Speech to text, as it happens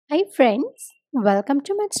Hey friends, welcome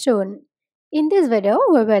to Mathstoon. In this video,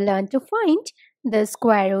 we will learn to find the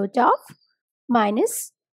square root of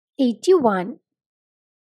minus 81.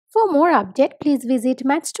 For more update, please visit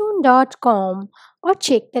mathstoon.com or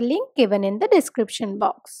check the link given in the description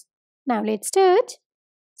box. Now let's start.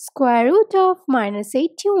 Square root of minus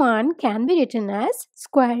 81 can be written as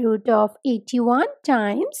square root of 81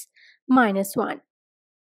 times minus 1.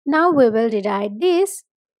 Now we will rewrite this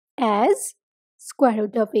as square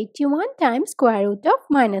root of 81 times square root of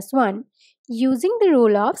minus 1 using the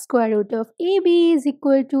rule of square root of AB is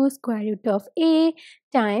equal to square root of A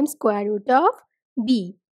times square root of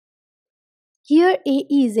B. Here A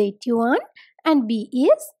is 81 and B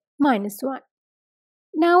is minus 1.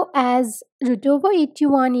 Now as root over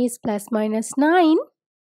 81 is plus minus 9,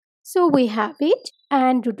 so we have it,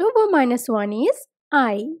 and root over minus 1 is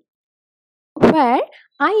I, where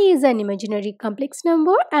I is an imaginary complex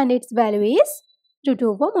number and its value is root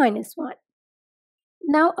over minus 1.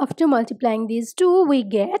 Now after multiplying these two, we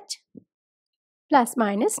get plus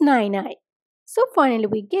minus 9i. So finally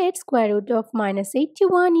we get square root of minus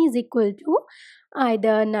 81 is equal to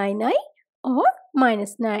either 9i or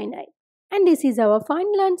minus 9i. And this is our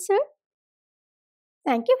final answer.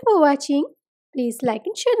 Thank you for watching. Please like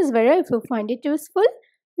and share this video if you find it useful.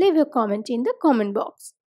 Leave your comment in the comment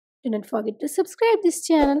box. Do not forget to subscribe this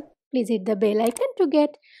channel. Please hit the bell icon to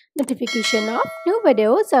get notification of new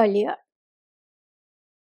videos earlier.